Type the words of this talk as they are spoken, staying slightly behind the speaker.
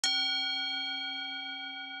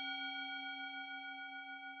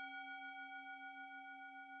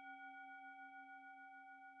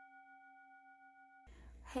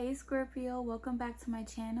Hey Scorpio, welcome back to my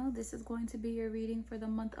channel. This is going to be your reading for the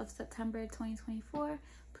month of September 2024.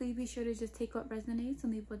 Please be sure to just take what resonates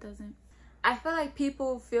and leave what doesn't. I feel like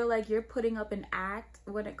people feel like you're putting up an act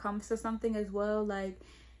when it comes to something as well. Like,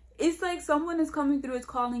 it's like someone is coming through, is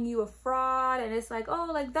calling you a fraud, and it's like, oh,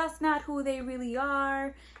 like that's not who they really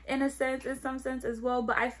are in a sense, in some sense as well.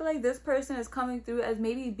 But I feel like this person is coming through as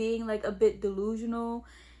maybe being like a bit delusional.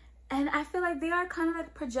 And I feel like they are kind of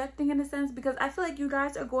like projecting in a sense, because I feel like you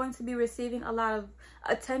guys are going to be receiving a lot of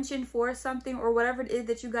attention for something or whatever it is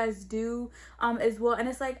that you guys do as well. And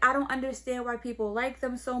it's like, I don't understand why people like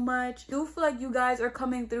them so much. I do feel like you guys are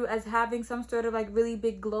coming through as having some sort of like really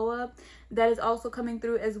big glow up that is also coming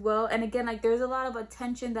through as well. And again, like there's a lot of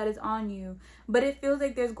attention that is on you, but it feels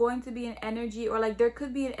like there's going to be an energy, or like there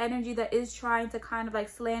could be an energy that is trying to kind of like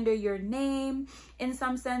slander your name in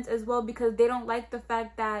some sense as well, because they don't like the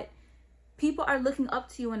fact that people are looking up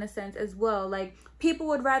to you in a sense as well. Like, people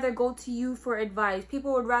would rather go to you for advice.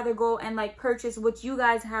 People would rather go and like purchase what you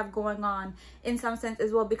guys have going on in some sense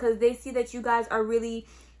as well, because they see that you guys are really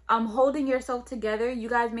holding yourself together. You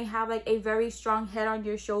guys may have like a very strong head on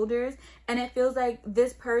your shoulders, and it feels like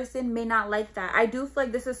this person may not like that. I do feel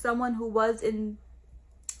like this is someone who was in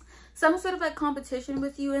some sort of like competition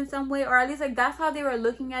with you in some way, or at least like that's how they were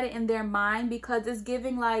looking at it in their mind, because it's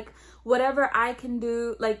giving like, whatever I can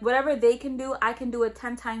do, like whatever they can do, I can do it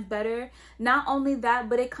 10 times better. Not only that,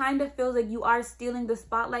 but it kind of feels like you are stealing the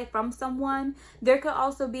spotlight from someone. There could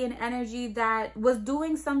also be an energy that was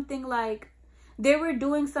doing something, like they were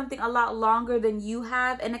doing something a lot longer than you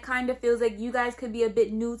have, and it kind of feels like you guys could be a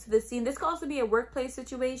bit new to the scene. This could also be a workplace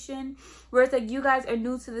situation where it's like you guys are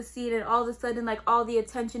new to the scene, and all of a sudden like all the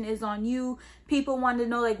attention is on you. People want to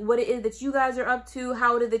know like what it is that you guys are up to,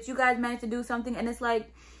 how it is that you guys managed to do something, and it's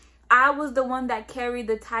like, I was the one that carried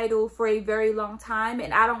the title for a very long time,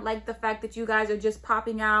 and I don't like the fact that you guys are just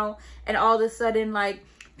popping out and all of a sudden like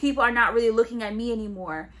people are not really looking at me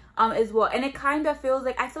anymore as well. And it kind of feels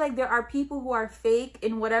like, I feel like there are people who are fake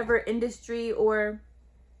in whatever industry or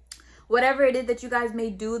whatever it is that you guys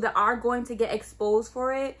may do that are going to get exposed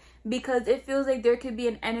for it, because it feels like there could be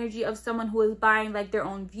an energy of someone who is buying like their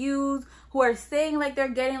own views, who are saying like they're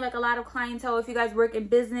getting like a lot of clientele if you guys work in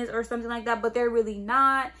business or something like that, but they're really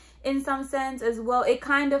not in some sense as well. It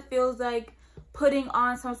kind of feels like putting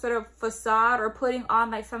on some sort of facade or putting on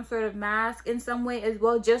like some sort of mask in some way as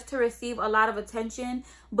well, just to receive a lot of attention.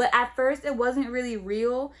 But at first it wasn't really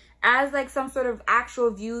real as like some sort of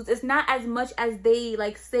actual views. It's not as much as they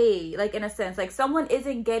like say, like in a sense, like someone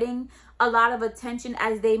isn't getting a lot of attention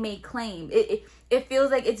as they may claim. It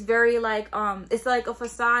feels like it's very like it's like a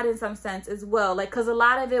facade in some sense as well, like because a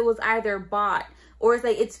lot of it was either bought, or it's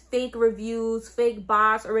like it's fake reviews, fake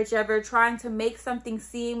bots, or whichever, trying to make something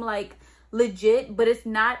seem like legit, but it's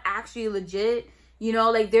not actually legit, you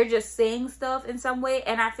know, like they're just saying stuff in some way.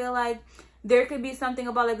 And I feel like there could be something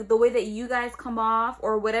about like the way that you guys come off,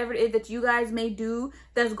 or whatever it is that you guys may do,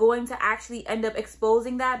 that's going to actually end up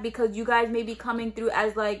exposing that, because you guys may be coming through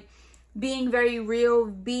as like being very real,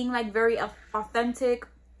 being like very authentic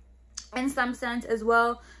in some sense as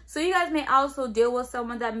well. So you guys may also deal with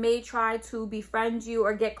someone that may try to befriend you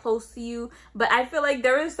or get close to you, but I feel like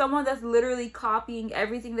there is someone that's literally copying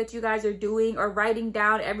everything that you guys are doing, or writing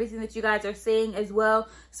down everything that you guys are saying as well,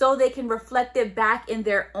 so they can reflect it back in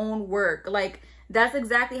their own work. Like, that's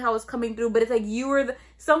exactly how it's coming through. But it's like you were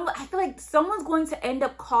I feel like someone's going to end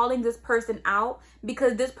up calling this person out,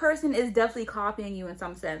 because this person is definitely copying you in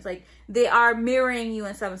some sense. Like, they are mirroring you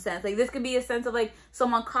in some sense. Like, this could be a sense of like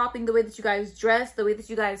someone copying the way that you guys dress, the way that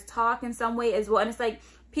you guys talk in some way as well. And it's like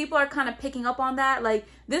people are kind of picking up on that. Like,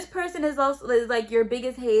 this person is also like your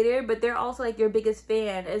biggest hater, but they're also like your biggest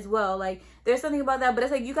fan as well. Like, there's something about that. But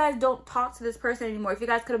it's like you guys don't talk to this person anymore. If you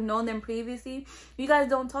guys could have known them previously, you guys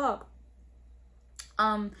don't talk.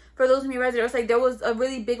 For those of you residents, it's like there was a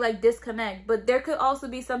really big like disconnect. But there could also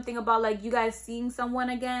be something about like you guys seeing someone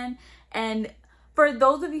again. And for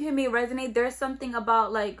those of you who may resonate, there's something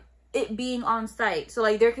about like it being on site. So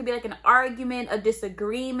like there could be like an argument, a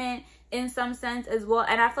disagreement in some sense as well.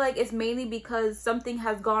 And I feel like it's mainly because something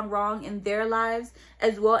has gone wrong in their lives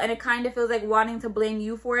as well, and it kind of feels like wanting to blame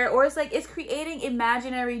you for it, or it's like it's creating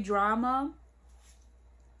imaginary drama.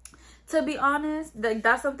 To be honest, like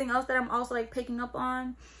that's something else that I'm also like picking up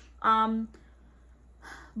on.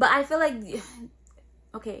 But I feel like,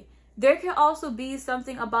 okay, there could also be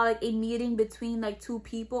something about like a meeting between like two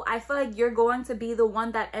people. I feel like you're going to be the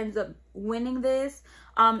one that ends up winning this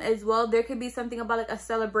as well. There could be something about like a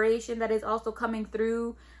celebration that is also coming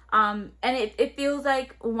through. And it feels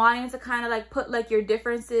like wanting to kind of like put like your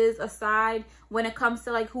differences aside when it comes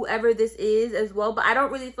to like whoever this is as well. But I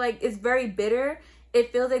don't really feel like it's very bitter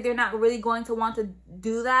it feels like they're not really going to want to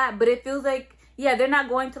do that. But it feels like, yeah, they're not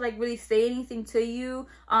going to like really say anything to you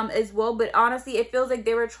as well. But honestly, it feels like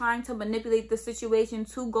they were trying to manipulate the situation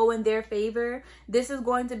to go in their favor. This is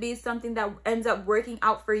going to be something that ends up working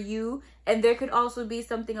out for you. And there could also be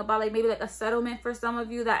something about like maybe like a settlement for some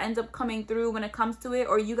of you that ends up coming through when it comes to it,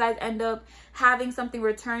 or you guys end up having something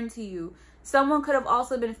returned to you. Someone could have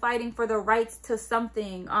also been fighting for the rights to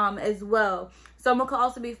something as well. Someone could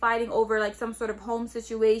also be fighting over like some sort of home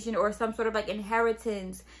situation or some sort of like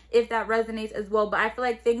inheritance, if that resonates as well. But I feel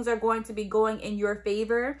like things are going to be going in your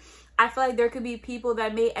favor. I feel like there could be people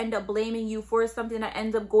that may end up blaming you for something that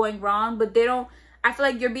ends up going wrong, but they don't. I feel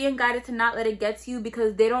like you're being guided to not let it get to you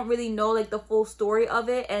because they don't really know like the full story of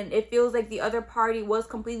it. And it feels like the other party was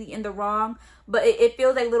completely in the wrong, but it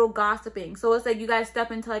feels like little gossiping. So it's like you guys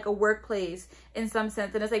step into like a workplace in some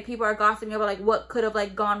sense, and it's like people are gossiping about like what could have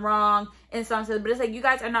like gone wrong in some sense. But it's like you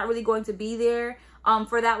guys are not really going to be there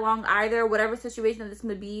for that long either, whatever situation that it's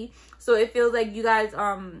going to be. So it feels like you guys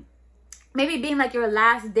maybe being like your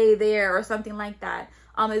last day there or something like that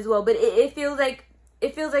as well. But it feels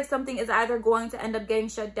like something is either going to end up getting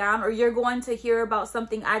shut down, or you're going to hear about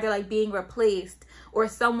something either like being replaced or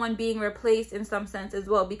someone being replaced in some sense as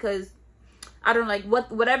well. Because I don't know, like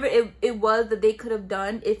whatever it was that they could have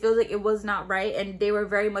done, it feels like it was not right, and they were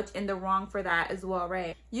very much in the wrong for that as well,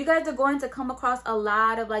 right? You guys are going to come across a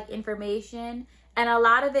lot of like information, and a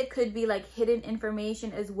lot of it could be like hidden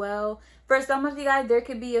information as well. For some of you guys, there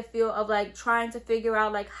could be a feel of like trying to figure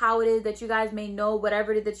out like how it is that you guys may know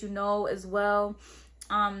whatever it is that you know as well.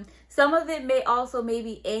 Some of it may also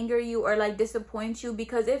maybe anger you or like disappoint you,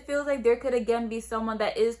 because it feels like there could again be someone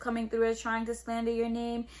that is coming through as trying to slander your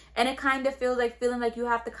name, and it kind of feels like feeling like you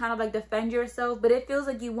have to kind of like defend yourself, but it feels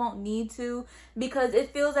like you won't need to, because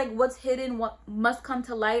it feels like what's hidden what must come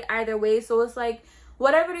to light either way. So it's like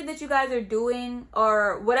whatever it is that you guys are doing,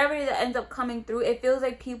 or whatever it is that ends up coming through, it feels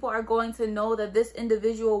like people are going to know that this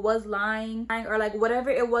individual was lying, or like whatever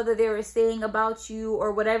it was that they were saying about you,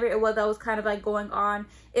 or whatever it was that was kind of like going on.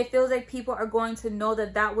 It feels like people are going to know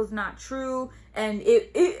that that was not true. And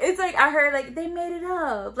it's like I heard like they made it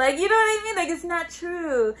up, like, you know what I mean, like it's not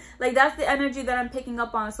true. Like that's the energy that I'm picking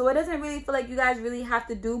up on. So it doesn't really feel like you guys really have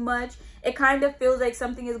to do much. It kind of feels like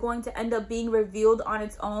something is going to end up being revealed on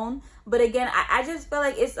its own. But again, I just feel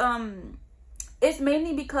like it's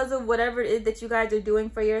mainly because of whatever it is that you guys are doing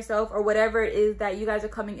for yourself, or whatever it is that you guys are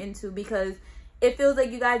coming into, because it feels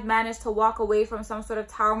like you guys managed to walk away from some sort of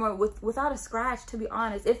turmoil without a scratch, to be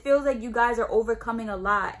honest. It feels like you guys are overcoming a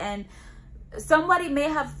lot, and somebody may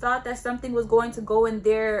have thought that something was going to go in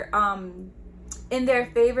their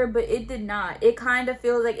favor, but it did not. It kind of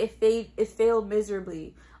feels like it failed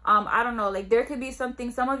miserably. I don't know, like there could be something.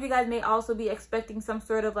 Some of you guys may also be expecting some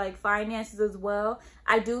sort of like finances as well.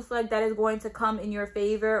 I do feel like that is going to come in your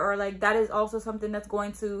favor, or like that is also something that's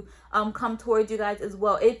going to come towards you guys as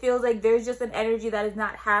well. It feels like there's just an energy that is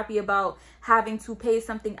not happy about having to pay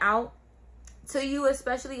something out to you,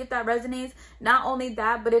 especially if that resonates. Not only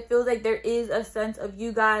that, but it feels like there is a sense of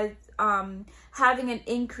you guys having an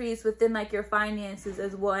increase within like your finances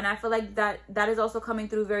as well, and I feel like that is also coming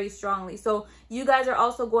through very strongly. So you guys are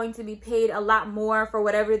also going to be paid a lot more for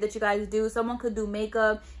whatever that you guys do. Someone could do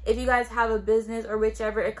makeup. If you guys have a business or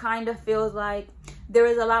whichever, it kind of feels like there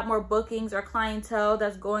is a lot more bookings or clientele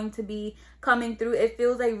that's going to be coming through. It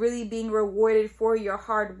feels like really being rewarded for your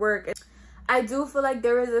hard work. I do feel like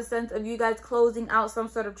there is a sense of you guys closing out some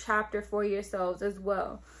sort of chapter for yourselves as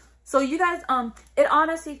well. So you guys, it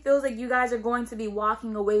honestly feels like you guys are going to be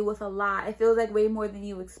walking away with a lot. It feels like way more than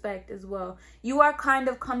you expect as well. You are kind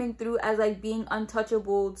of coming through as like being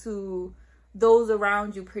untouchable to those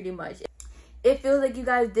around you pretty much. It feels like you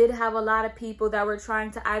guys did have a lot of people that were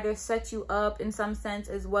trying to either set you up in some sense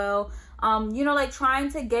as well. You know, like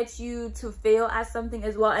trying to get you to fail at something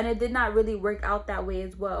as well. And it did not really work out that way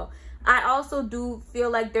as well. I also do feel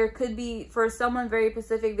like there could be, for someone very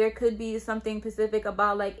specific, there could be something specific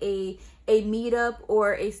about like a meetup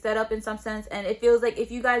or a setup in some sense. And it feels like if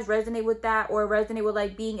you guys resonate with that, or resonate with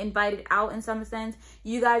like being invited out in some sense,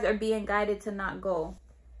 you guys are being guided to not go.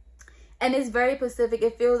 And it's very Pacific.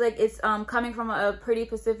 It feels like it's coming from a pretty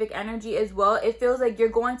Pacific energy as well. It feels like you're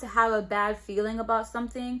going to have a bad feeling about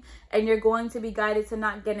something, and you're going to be guided to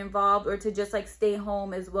not get involved, or to just like stay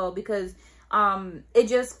home as well, because it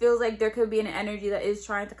just feels like there could be an energy that is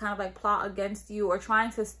trying to kind of like plot against you, or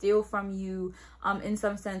trying to steal from you in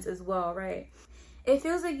some sense as well, right? It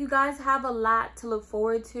feels like you guys have a lot to look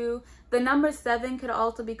forward to. The number 7 could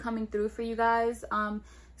also be coming through for you guys.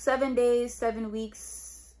 7 days, 7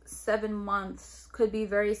 weeks, 7 months could be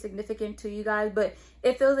very significant to you guys, but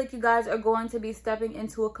it feels like you guys are going to be stepping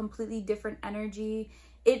into a completely different energy.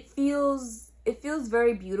 It feels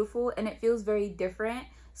very beautiful, and it feels very different.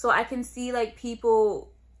 So I can see like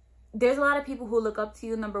people, there's a lot of people who look up to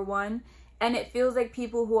you, number one, and it feels like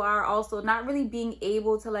people who are also not really being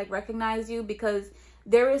able to like recognize you, because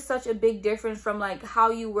there is such a big difference from like how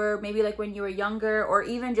you were maybe like when you were younger, or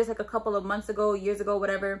even just like a couple of months ago, years ago,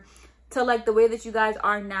 whatever, to like the way that you guys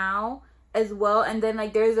are now as well. And then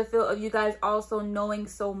like there's a feel of you guys also knowing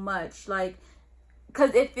so much, like,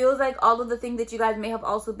 because it feels like all of the things that you guys may have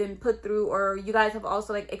also been put through, or you guys have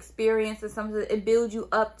also like experienced, and something, it builds you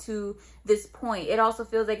up to this point. It also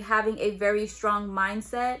feels like having a very strong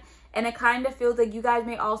mindset, and it kind of feels like you guys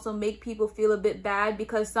may also make people feel a bit bad,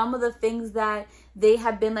 because some of the things that they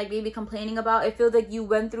have been like maybe complaining about, it feels like you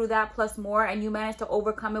went through that plus more, and you managed to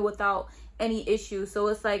overcome it without any issues. So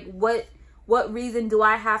it's like, what reason do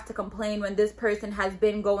I have to complain when this person has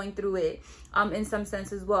been going through it, in some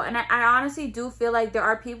sense as well. And I honestly do feel like there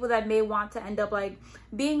are people that may want to end up like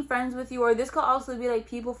being friends with you, or this could also be like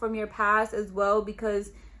people from your past as well,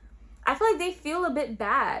 because I feel like they feel a bit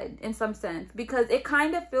bad in some sense, because it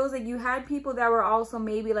kind of feels like you had people that were also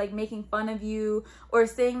maybe like making fun of you, or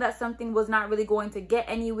saying that something was not really going to get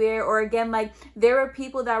anywhere, or again, like there were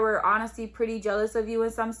people that were honestly pretty jealous of you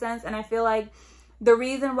in some sense. And I feel like the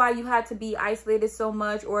reason why you had to be isolated so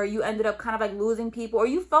much, or you ended up kind of like losing people, or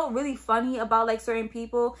you felt really funny about like certain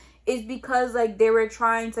people, is because like they were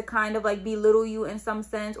trying to kind of like belittle you in some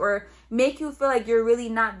sense, or make you feel like you're really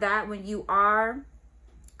not that when you are,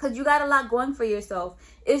 because you got a lot going for yourself.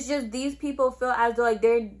 It's just these people feel as though like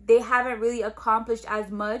they haven't really accomplished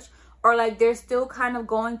as much, or like they're still kind of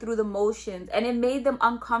going through the motions, and it made them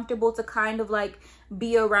uncomfortable to kind of like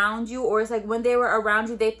be around you. Or it's like when they were around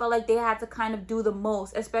you, they felt like they had to kind of do the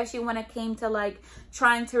most, especially when it came to like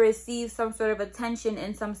trying to receive some sort of attention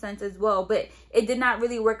in some sense as well. But it did not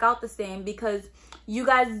really work out the same, because you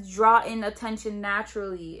guys draw in attention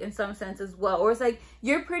naturally in some sense as well. Or it's like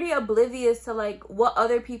you're pretty oblivious to like what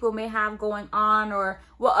other people may have going on, or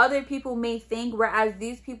what other people may think, whereas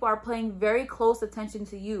these people are paying very close attention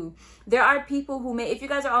to you. There are people who may, if you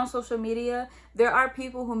guys are on social media, there are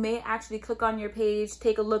people who may actually click on your page,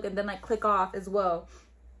 take a look, and then like click off as well.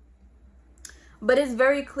 But it's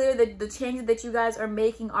very clear that the changes that you guys are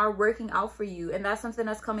making are working out for you. And that's something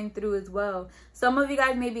that's coming through as well. Some of you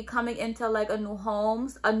guys may be coming into like a new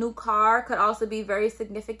home. A new car could also be very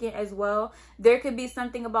significant as well. There could be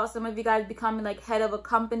something about some of you guys becoming like head of a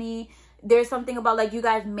company. There's something about like you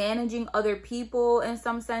guys managing other people in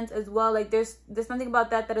some sense as well. Like there's something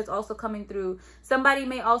about that is also coming through. Somebody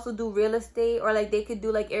may also do real estate, or like they could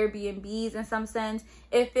do like Airbnbs in some sense.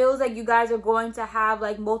 It feels like you guys are going to have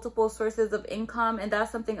like multiple sources of income, and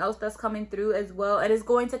that's something else that's coming through as well. And it's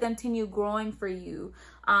going to continue growing for you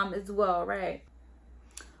as well, right?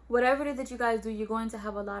 Whatever it is that you guys do, you're going to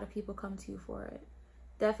have a lot of people come to you for it.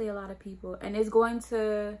 Definitely a lot of people. And it's going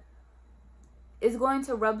to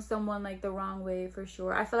rub someone like the wrong way for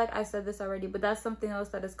sure. I feel like I said this already, but that's something else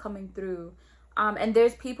that is coming through. And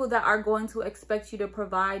there's people that are going to expect you to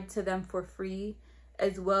provide to them for free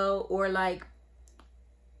as well, or like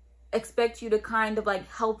expect you to kind of like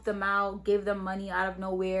help them out, give them money out of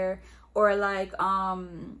nowhere, or like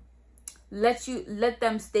let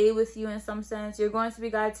them stay with you in some sense. You're going to be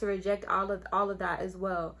guided to reject all of that as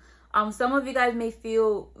well. Some of you guys may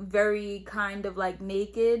feel very kind of like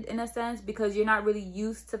naked in a sense, because you're not really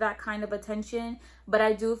used to that kind of attention. But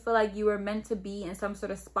I do feel like you were meant to be in some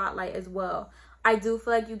sort of spotlight as well. I do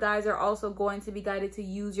feel like you guys are also going to be guided to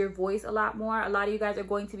use your voice a lot more. A lot of you guys are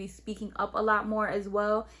going to be speaking up a lot more as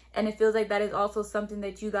well. And it feels like that is also something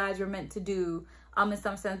that you guys were meant to do in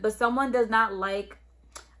some sense. But someone does not like,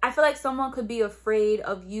 I feel like someone could be afraid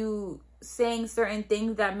of you saying certain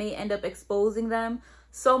things that may end up exposing them.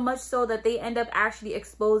 So much so that they end up actually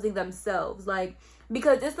exposing themselves. Like,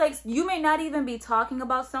 because it's like you may not even be talking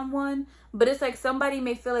about someone, but it's like somebody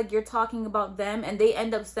may feel like you're talking about them, and they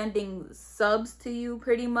end up sending subs to you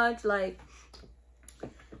pretty much, like,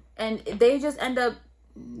 and they just end up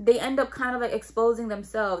kind of like exposing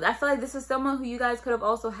themselves. I feel like this is someone who you guys could have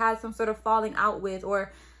also had some sort of falling out with,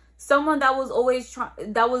 or someone that was always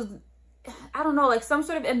I don't know, like some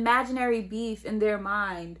sort of imaginary beef in their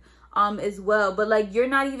mind as well. But like you're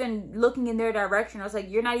not even looking in their direction. It's like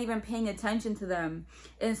you're not even paying attention to them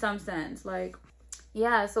in some sense. Like,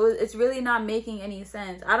 yeah, so it's really not making any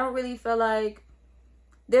sense. I don't really feel like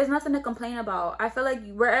there's nothing to complain about. I feel like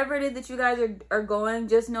wherever it is that you guys are going,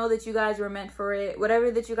 just know that you guys were meant for it. Whatever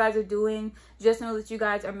that you guys are doing, just know that you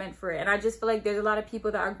guys are meant for it. And I just feel like there's a lot of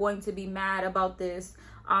people that are going to be mad about this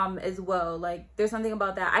as well. Like, there's something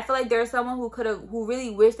about that. I feel like there's someone who really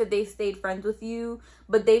wish that they stayed friends with you,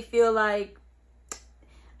 but they feel like,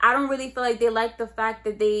 I don't really feel like they like the fact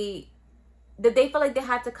that they feel like they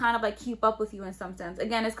had to kind of like keep up with you in some sense.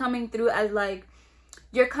 Again, it's coming through as like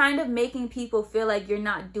you're kind of making people feel like you're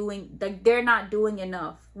not doing, like they're not doing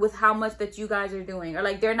enough with how much that you guys are doing, or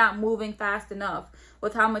like they're not moving fast enough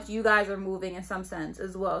with how much you guys are moving in some sense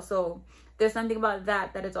as well. So there's something about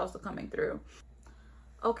that is also coming through.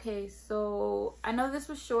 Okay, so I know this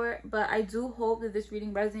was short, but I do hope that this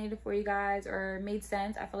reading resonated for you guys or made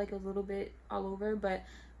sense. I feel like it was a little bit all over, but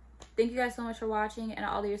thank you guys so much for watching and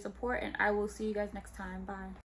all of your support, and I will see you guys next time. Bye.